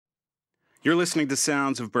You're listening to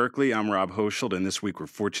Sounds of Berklee. I'm Rob Hochschild, and this week we're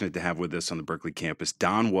fortunate to have with us on the Berklee campus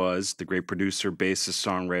Was, the great producer, bassist,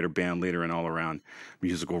 songwriter, band leader, and all-around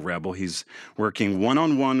musical rebel. He's working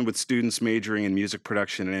one-on-one with students majoring in music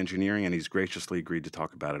production and engineering, and he's graciously agreed to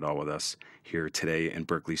talk about it all with us here today in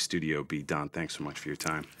Berklee Studio B. Don, thanks so much for your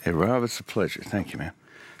time. Hey, Rob, it's a pleasure. Thank you, man.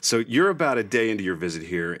 So you're about a day into your visit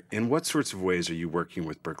here. In what sorts of ways are you working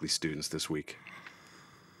with Berklee students this week?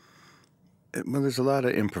 Well, there's a lot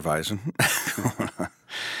of improvising.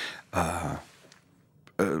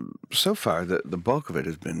 So far, the bulk of it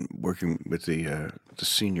has been working with the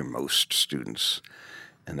senior-most students,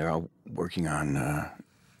 and they're all working on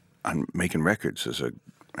making records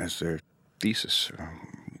as their thesis, or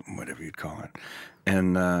whatever you'd call it,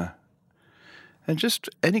 and just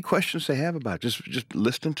any questions they have about it, just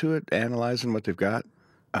listening to it, analyzing what they've got.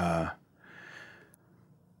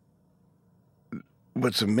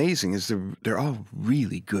 What's amazing is they're all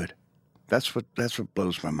really good. That's what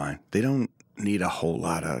blows my mind. They don't need a whole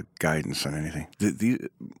lot of guidance on anything.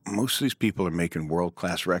 Most of these people are making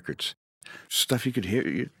world-class records, stuff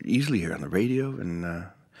you easily hear on the radio, and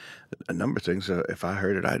a number of things. If I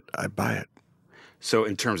heard it, I'd buy it. So,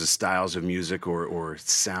 in terms of styles of music or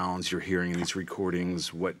sounds you're hearing in these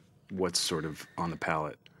recordings, what's sort of on the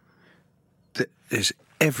palette? There's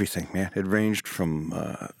everything, man. It ranged from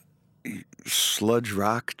sludge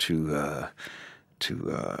rock to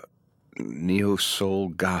neo soul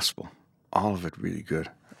gospel, all of it really good.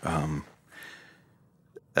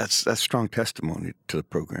 That's strong testimony to the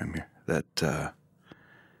program here. That the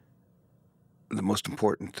most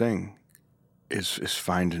important thing is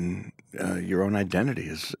finding your own identity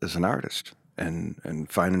as an artist and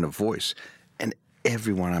finding a voice. And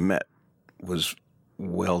everyone I met was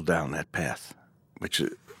well down that path,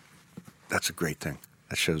 that's a great thing.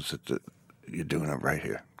 That shows that you're doing it right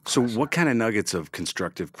here. So what kind of nuggets of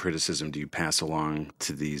constructive criticism do you pass along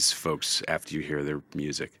to these folks after you hear their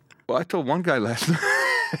music? Well, I told one guy last night,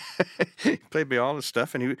 he played me all this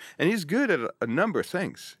stuff, and he's good at a number of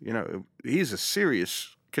things. You know, he's a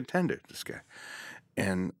serious contender, this guy.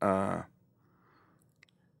 And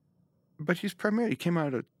but he came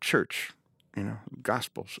out of church,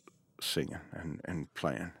 gospel singing and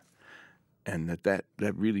playing. And that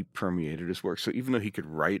really permeated his work. So even though he could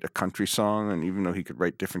write a country song, and even though he could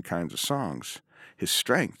write different kinds of songs, his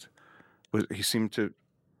strength was he seemed to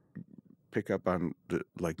pick up on the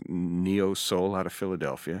neo soul out of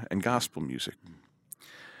Philadelphia and gospel music.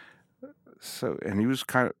 So, and he was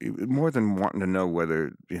kind of more than wanting to know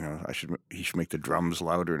whether he should make the drums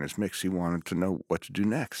louder in his mix. He wanted to know what to do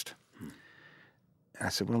next. And I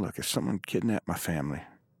said, well, look, if someone kidnapped my family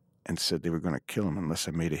and said they were going to kill him unless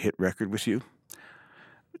I made a hit record with you,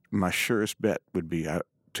 my surest bet would be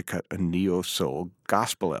to cut a neo-soul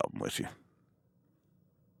gospel album with you.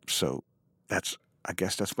 So I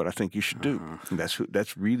guess that's what I think you should do. And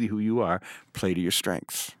that's really who you are. Play to your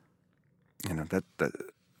strengths. That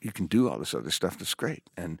you can do all this other stuff that's great.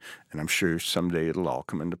 And I'm sure someday it'll all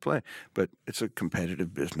come into play. But it's a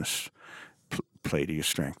competitive business. Play to your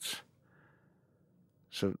strengths.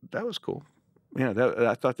 So that was cool.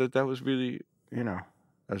 I thought that was really,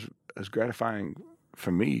 as gratifying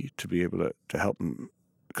for me to be able to help him,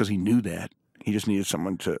 because he knew that. He just needed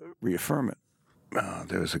someone to reaffirm it.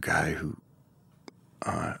 There was a guy who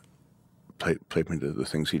played me the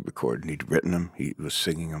things he'd recorded, and he'd written them. He was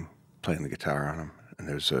singing them, playing the guitar on them. And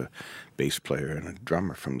there's a bass player and a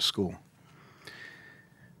drummer from the school.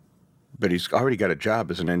 But he's already got a job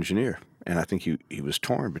as an engineer, and I think he was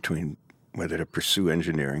torn between whether to pursue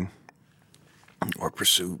engineering or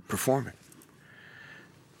pursue performing.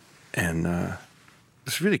 And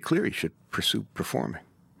it's really clear he should pursue performing.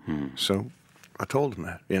 So I told him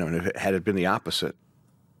that, and had it been the opposite,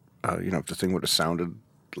 if the thing would have sounded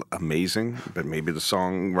amazing, but maybe the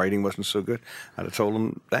songwriting wasn't so good, I'd have told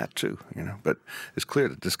him that too, But it's clear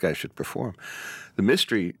that this guy should perform. The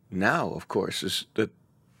mystery now, of course, is that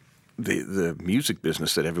the music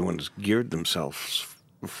business that everyone's geared themselves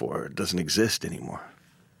for doesn't exist anymore.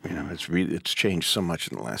 It's changed so much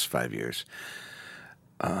in the last 5 years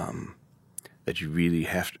that you really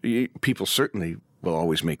have to. People certainly will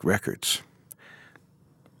always make records.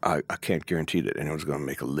 I can't guarantee that anyone's going to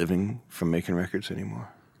make a living from making records anymore,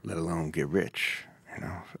 let alone get rich.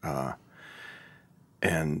 I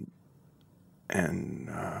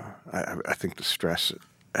think the stress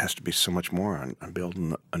has to be so much more on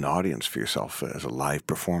building an audience for yourself as a live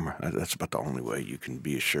performer. That's about the only way you can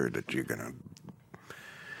be assured that you're going to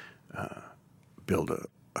build a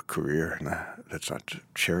career, and that's not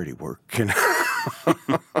charity work,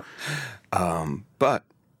 But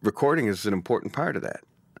recording is an important part of that.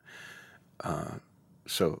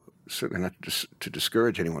 So certainly not to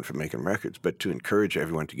discourage anyone from making records, but to encourage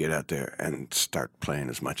everyone to get out there and start playing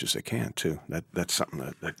as much as they can too. That's something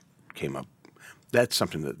that came up. That's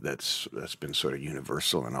something that's been sort of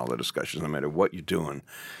universal in all the discussions. No matter what you're doing,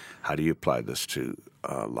 how do you apply this to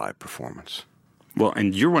live performance? Well,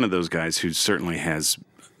 and you're one of those guys who certainly has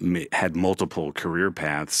had multiple career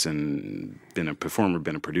paths and been a performer,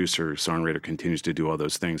 been a producer, songwriter, continues to do all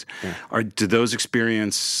those things. Yeah. Do those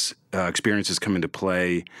experiences come into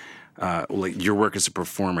play? Like your work as a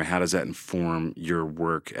performer, how does that inform your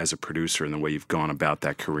work as a producer and the way you've gone about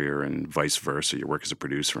that career, and vice versa? Your work as a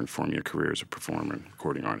producer inform your career as a performer and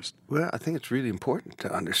recording artist? Well, I think it's really important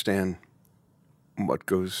to understand what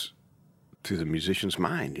goes through the musician's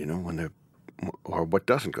mind, when they're, or what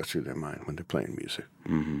doesn't go through their mind when they're playing music,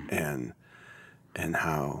 and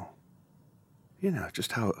how,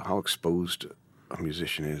 just how exposed a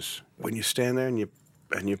musician is when you stand there and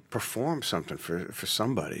you perform something for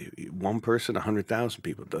somebody, one person, 100,000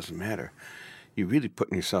 people, it doesn't matter. You're really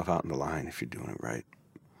putting yourself out in the line if you're doing it right.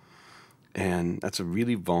 And that's a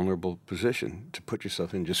really vulnerable position to put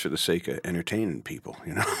yourself in just for the sake of entertaining people,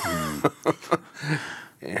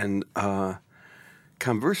 And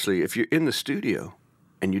conversely, if you're in the studio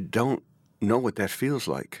and you don't know what that feels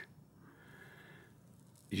like,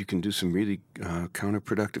 you can do some really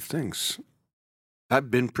counterproductive things. I've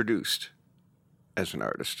been produced as an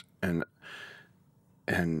artist and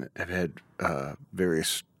have had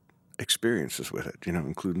various experiences with it,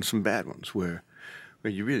 including some bad ones where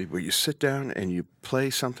you sit down and you play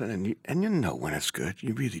something and you know when it's good.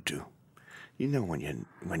 You really do. You know when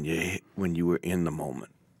you were in the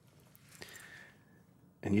moment.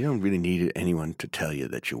 And you don't really need anyone to tell you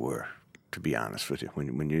that you were, to be honest with you.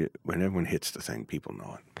 When everyone hits the thing, people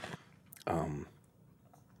know it.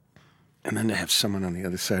 And then to have someone on the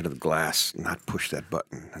other side of the glass not push that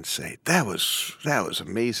button and say, that was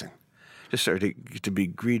amazing. Just to be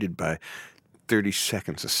greeted by 30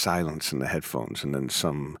 seconds of silence in the headphones and then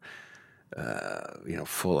some,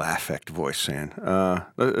 full affect voice saying,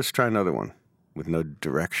 let's try another one with no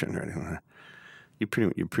direction or anything. You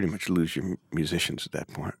pretty much lose your musicians at that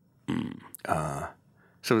point.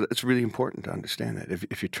 So it's really important to understand that.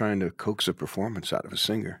 If you're trying to coax a performance out of a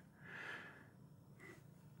singer,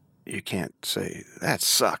 you can't say, that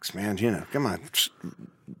sucks, man. Come on,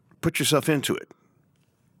 put yourself into it.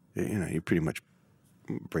 You pretty much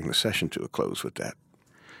bring the session to a close with that.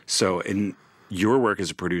 So in your work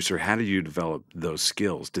as a producer, how did you develop those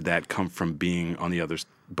skills? Did that come from being on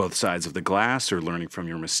both sides of the glass, or learning from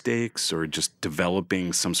your mistakes, or just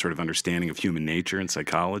developing some sort of understanding of human nature and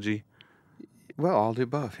psychology? Well, all the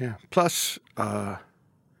above, yeah. Plus,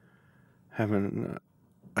 having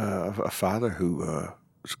a father who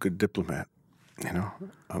was a good diplomat,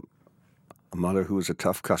 a mother who was a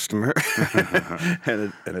tough customer,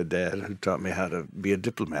 and a dad who taught me how to be a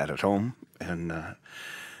diplomat at home, and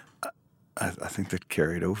I think that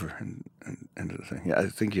carried over into the thing. Yeah, I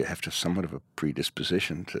think you have to have somewhat of a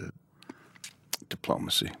predisposition to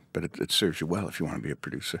diplomacy, but it serves you well if you want to be a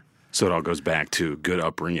producer. So it all goes back to good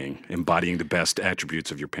upbringing, embodying the best attributes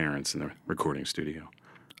of your parents in the recording studio.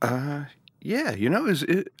 Yeah,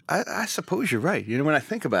 I suppose you're right. When I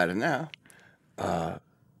think about it now, my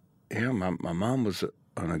mom was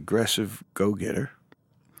an aggressive go-getter,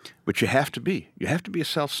 which you have to be. You have to be a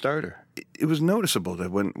self-starter. It was noticeable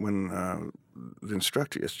that when the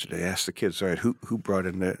instructor yesterday asked the kids, all right, who brought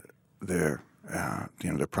in their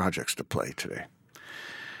projects to play today,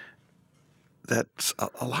 that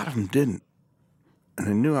a lot of them didn't, and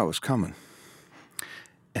they knew I was coming.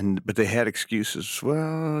 But they had excuses.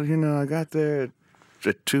 Well, I got there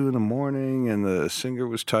at 2 a.m. and the singer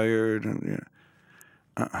was tired, and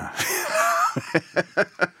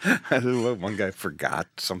one guy forgot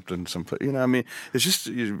something. It's just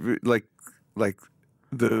like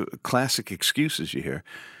the classic excuses you hear.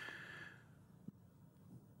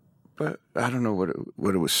 But I don't know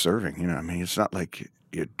what it was serving. It's not like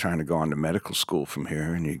you're trying to go on to medical school from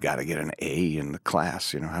here and you got to get an A in the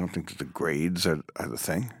class. I don't think that the grades are the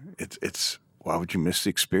thing. It's why would you miss the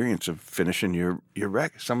experience of finishing your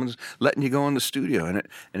record? Someone's letting you go in the studio, and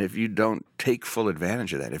if you don't take full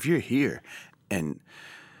advantage of that, if you're here and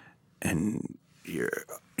you're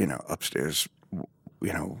upstairs,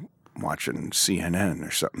 watching CNN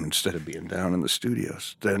or something instead of being down in the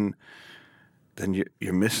studios, then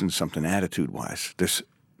you're missing something attitude-wise.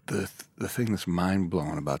 The thing that's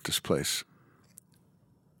mind-blowing about this place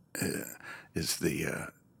is the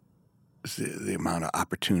amount of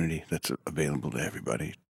opportunity that's available to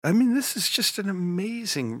everybody. This is just an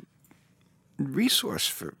amazing resource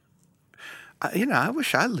for. I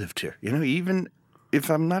wish I lived here. Even if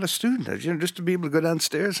I'm not a student, just to be able to go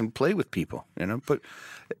downstairs and play with people, But,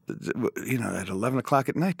 at 11 o'clock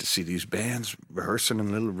at night to see these bands rehearsing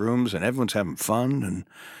in little rooms and everyone's having fun,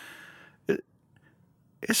 and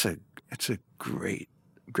it's a great,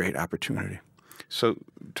 great opportunity. So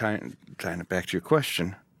tying it back to your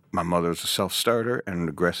question, my mother was a self-starter and an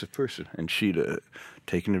aggressive person, and she'd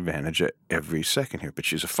taken advantage of every second here. But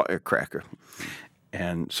she's a firecracker,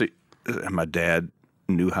 and my dad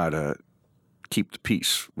knew how to keep the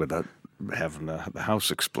peace without having the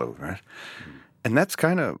house explode, right? And that's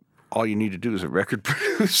kind of all you need to do as a record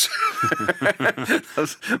producer.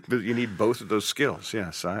 But you need both of those skills.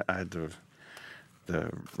 Yes, I had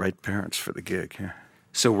the right parents for the gig. Yeah.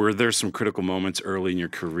 So were there some critical moments early in your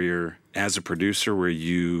career as a producer where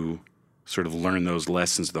you sort of learned those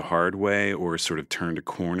lessons the hard way, or sort of turned a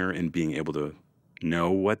corner in being able to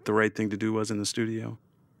know what the right thing to do was in the studio?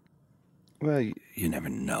 Well, you never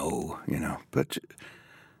know, But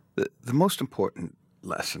the most important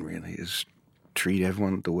lesson really is treat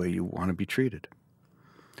everyone the way you want to be treated.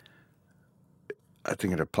 I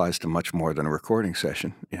think it applies to much more than a recording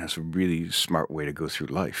session. It's a really smart way to go through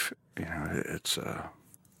life.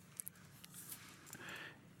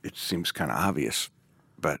 It seems kind of obvious,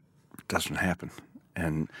 but it doesn't happen.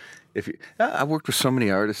 And I worked with so many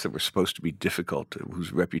artists that were supposed to be difficult,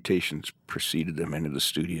 whose reputations preceded them into the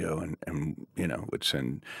studio, and would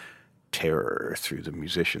send terror through the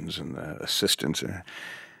musicians and the assistants.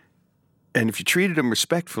 And if you treated them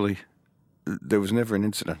respectfully, there was never an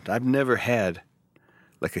incident. I've never had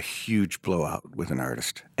like a huge blowout with an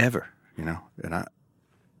artist ever, And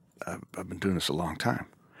I've been doing this a long time.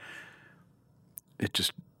 It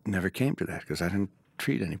just never came to that because I didn't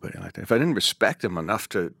treat anybody like that. If I didn't respect them enough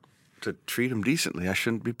to treat them decently, I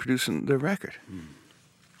shouldn't be producing their record.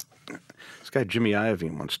 This guy Jimmy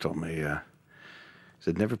Iovine once told me, he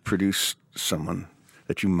said, never produce someone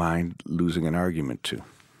that you mind losing an argument to.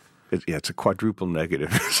 It's a quadruple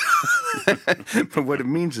negative. But what it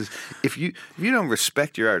means is if you don't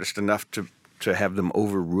respect your artist enough to have them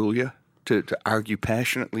overrule you, to argue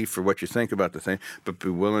passionately for what you think about the thing, but be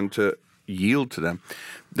willing to yield to them,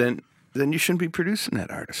 then you shouldn't be producing that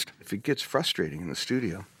artist. If it gets frustrating in the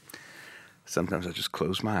studio, sometimes I just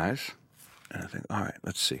close my eyes and I think, all right,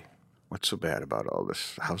 let's see. What's so bad about all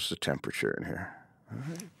this? How's the temperature in here?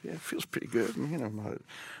 Yeah, it feels pretty good.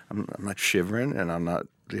 I'm not shivering, and I'm not,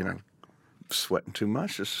 sweating too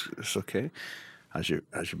much. It's okay. How's your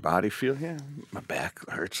body feel? Yeah, my back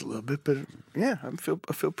hurts a little bit, but yeah, I feel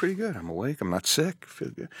pretty good. I'm awake. I'm not sick. I feel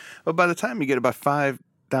good. Well, by the time you get about 5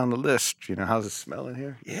 down the list, how's it smell in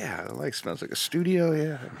here? Yeah, it smells like a studio.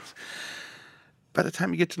 Yeah. By the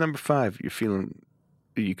time you get to number 5, you're feeling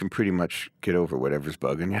you can pretty much get over whatever's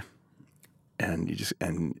bugging you, and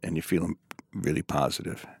you're feeling really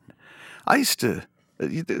positive. I used to.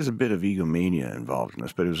 There's a bit of egomania involved in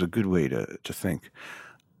this, but it was a good way to think.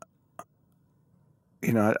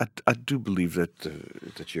 I do believe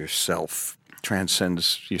that your self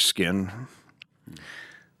transcends your skin,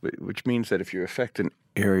 which means that if you're affecting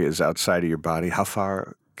areas outside of your body, how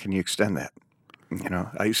far can you extend that?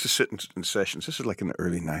 I used to sit in sessions. This is like in the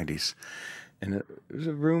early 90s. And it was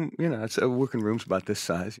a room, it's a working room's about this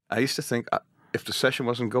size. I used to think if the session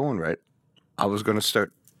wasn't going right, I was going to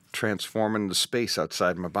start transforming the space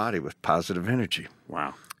outside my body with positive energy.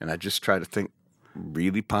 Wow. And I just try to think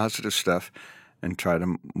really positive stuff and try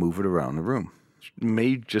to move it around the room. It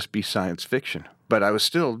may just be science fiction, but I was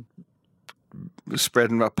still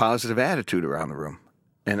spreading a positive attitude around the room.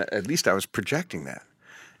 And at least I was projecting that.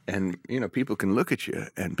 And, people can look at you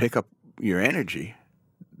and pick up your energy,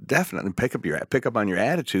 definitely pick up on your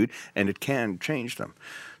attitude, and it can change them.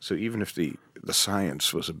 So even if the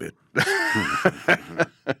science was a bit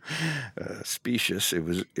specious,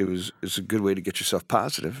 it's a good way to get yourself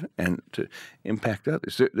positive and to impact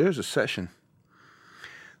others. There's a session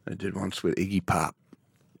I did once with Iggy Pop,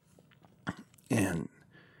 and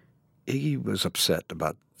Iggy was upset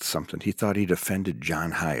about something. He thought he'd offended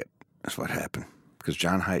John Hyatt. That's what happened, because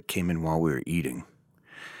John Hyatt came in while we were eating,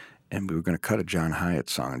 and we were going to cut a John Hyatt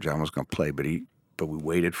song, and John was going to play, but we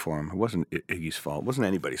waited for him. It wasn't Iggy's fault. It wasn't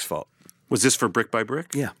anybody's fault. Was this for Brick by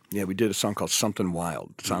Brick? Yeah, we did a song called Something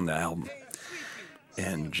Wild. It's on the album.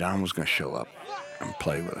 And John was going to show up and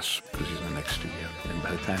play with us because he's in the next studio. And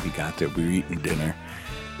by the time he got there, we were eating dinner,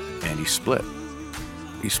 and he split.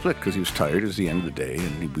 He split because he was tired. It was the end of the day,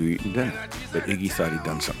 and we were eating dinner. But Iggy thought he'd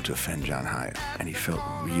done something to offend John Hyatt, and he felt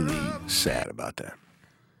really sad about that.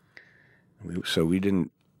 So we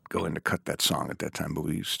didn't go in to cut that song at that time, but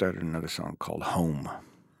we started another song called Home.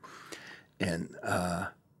 And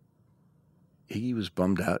Iggy was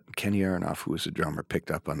bummed out. Kenny Aronoff, who was the drummer,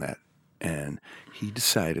 picked up on that. And he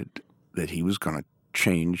decided that he was going to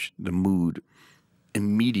change the mood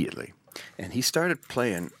immediately. And he started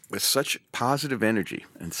playing with such positive energy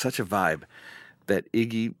and such a vibe that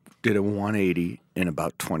Iggy did a 180 in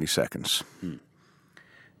about 20 seconds.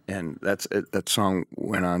 And that song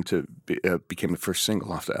went on to became the first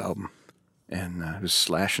single off the album. And it was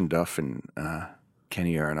Slash and Duff and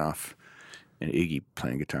Kenny Aronoff and Iggy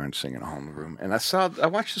playing guitar and singing all in the room. And I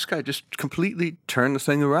watched this guy just completely turn the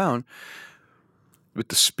thing around with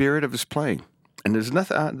the spirit of his playing. And there's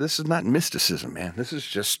nothing. This is not mysticism, man. This is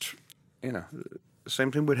just, the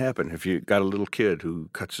same thing would happen if you got a little kid who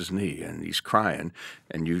cuts his knee and he's crying,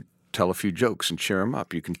 and you tell a few jokes and cheer him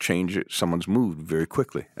up. You can change someone's mood very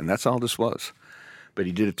quickly, and that's all this was. But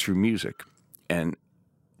he did it through music, and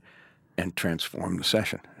transformed the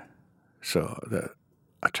session. So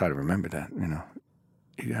I try to remember that.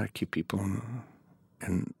 You got to keep people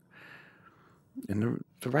in the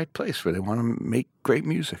right place where they want to make great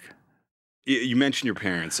music. You mentioned your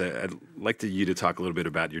parents. I'd like you to talk a little bit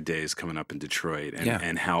about your days coming up in Detroit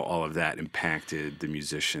and how all of that impacted the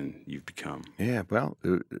musician you've become. Yeah, well,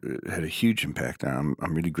 it had a huge impact. I'm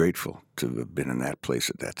really grateful to have been in that place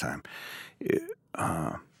at that time.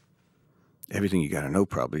 Everything you got to know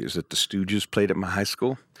probably is that the Stooges played at my high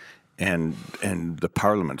school, and the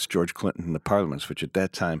Parliaments, George Clinton and the Parliaments, which at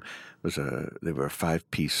that time they were a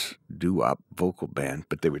 5-piece doo-wop vocal band,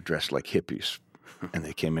 but they were dressed like hippies. And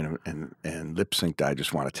they came in and lip-synced I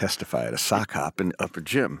Just Want to Testify at a sock hop in the upper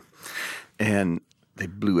gym. And they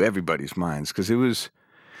blew everybody's minds because it was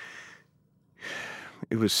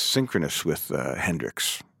synchronous with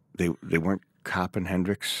Hendrix. They weren't copying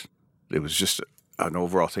Hendrix. It was just an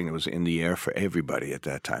overall thing that was in the air for everybody at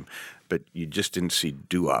that time. But you just didn't see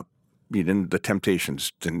doo-wop. The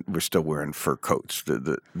Temptations were still wearing fur coats. They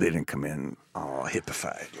didn't come in all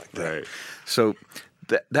hippified like that. Right. So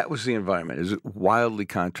that was the environment. It was wildly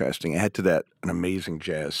contrasting. Add to that an amazing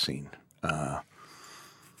jazz scene, where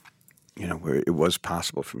it was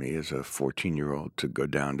possible for me as a 14-year-old to go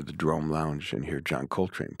down to the Drome Lounge and hear John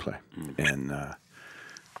Coltrane play. And, I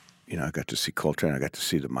got to see Coltrane. I got to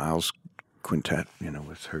see the Miles Quintet,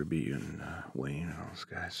 with Herbie and Wayne and all those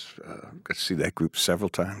guys. Got to see that group several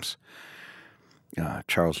times.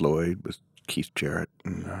 Charles Lloyd with Keith Jarrett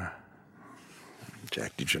and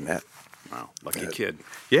Jack DeJohnette. Wow, lucky kid.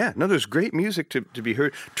 Yeah, no, there's great music to be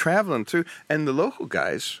heard traveling through. And the local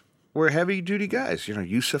guys were heavy-duty guys,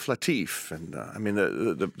 Yusuf Lateef. And,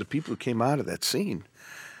 the people who came out of that scene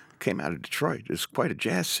came out of Detroit. It's quite a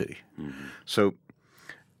jazz city. Mm-hmm.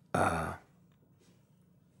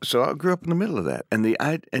 So I grew up in the middle of that.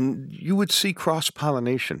 And you would see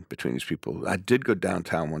cross-pollination between these people. I did go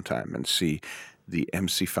downtown one time and see the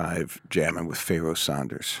MC5 jamming with Pharaoh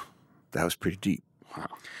Saunders. That was pretty deep. Wow.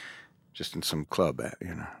 Just in some club,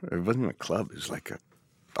 It wasn't a club. It was like a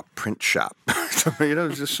print shop. It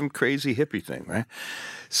was just some crazy hippie thing, right?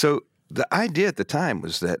 So the idea at the time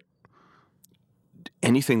was that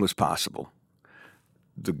anything was possible.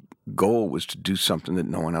 The goal was to do something that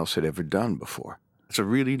no one else had ever done before. It's a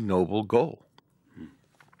really noble goal.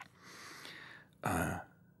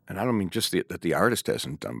 And I don't mean just that the artist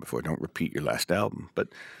hasn't done before. Don't repeat your last album. But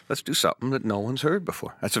let's do something that no one's heard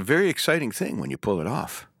before. That's a very exciting thing when you pull it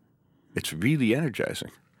off. It's really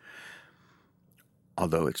energizing.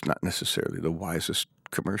 Although it's not necessarily the wisest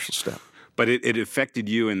commercial step. But it affected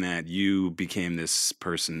you in that you became this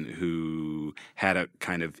person who had a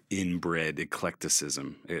kind of inbred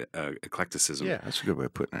eclecticism. Yeah, that's a good way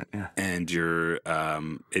of putting it. Yeah. And you're,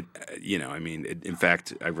 in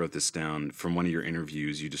fact, I wrote this down from one of your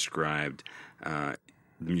interviews. You described the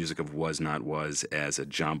music of Was Not Was as a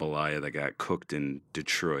jambalaya that got cooked in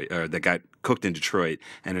Detroit, and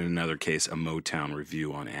in another case, a Motown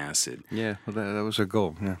review on acid. Yeah, well, that was our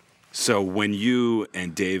goal. Yeah. So when you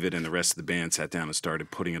and David and the rest of the band sat down and started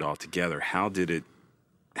putting it all together, how did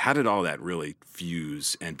all that really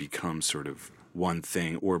fuse and become sort of one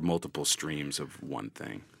thing or multiple streams of one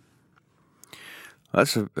thing?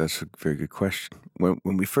 That's a very good question. When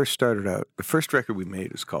we first started out, the first record we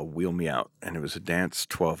made was called Wheel Me Out, and it was a dance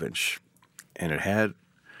 12-inch, and it had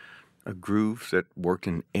a groove that worked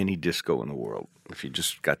in any disco in the world. If you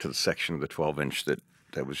just got to the section of the 12-inch that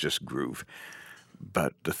was just groove.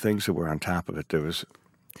 But the things that were on top of it, there was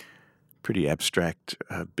a pretty abstract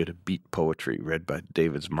bit of beat poetry read by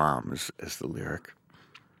David's mom as the lyric.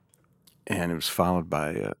 And it was followed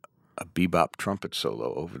by a bebop trumpet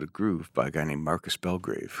solo over the groove by a guy named Marcus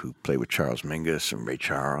Belgrave, who played with Charles Mingus and Ray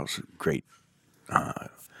Charles, a great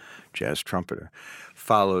jazz trumpeter,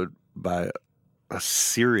 followed by a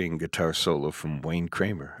searing guitar solo from Wayne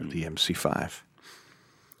Kramer, the MC5.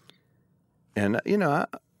 And,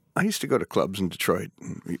 I used to go to clubs in Detroit.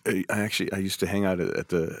 I used to hang out at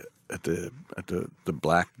the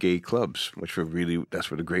black gay clubs, which were really,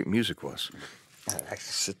 that's where the great music was. I used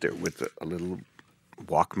to sit there with a little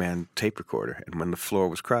Walkman tape recorder, and when the floor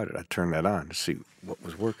was crowded, I'd turn that on to see what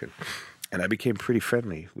was working. And I became pretty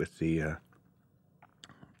friendly with the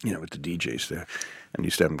DJs there, and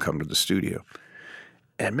used to have them come to the studio.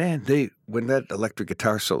 And man, when that electric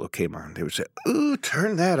guitar solo came on, they would say, "Ooh,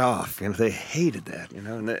 turn that off." They hated that,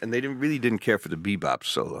 and they didn't care for the bebop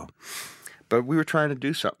solo. But we were trying to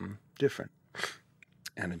do something different.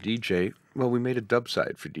 And a DJ, we made a dub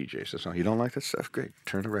side for DJs. So you don't like that stuff? Great,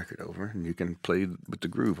 turn the record over, and you can play with the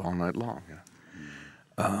groove all night long.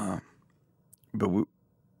 But we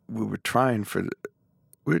were trying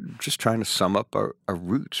we're just trying to sum up our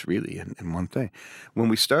roots, really, in one thing. When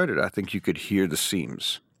we started, I think you could hear the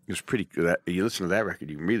seams. It was pretty good. You listen to that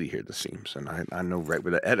record, you can really hear the seams. And I know right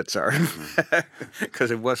where the edits are,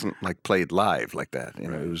 because it wasn't like played live like that.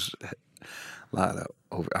 It was a lot of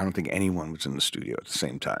I don't think anyone was in the studio at the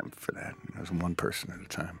same time for that. It was one person at a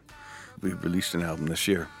time. We released an album this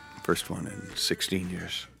year, first one in 16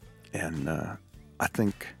 years. And I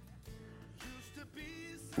think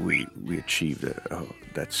we achieved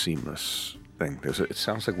that seamless thing. It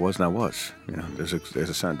sounds like Was Not Was. There's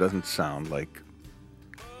a sound. It doesn't sound like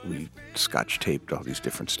we scotch taped all these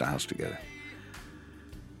different styles together.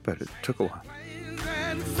 But it took a while.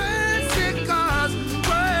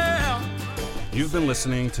 You've been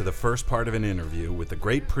listening to the first part of an interview with the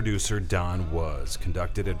great producer Don Was,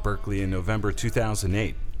 conducted at Berklee in November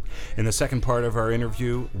 2008. In the second part of our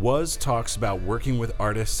interview, Was talks about working with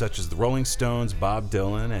artists such as the Rolling Stones, Bob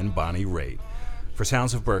Dylan, and Bonnie Raitt. For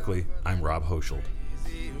Sounds of Berklee, I'm Rob Hochschild.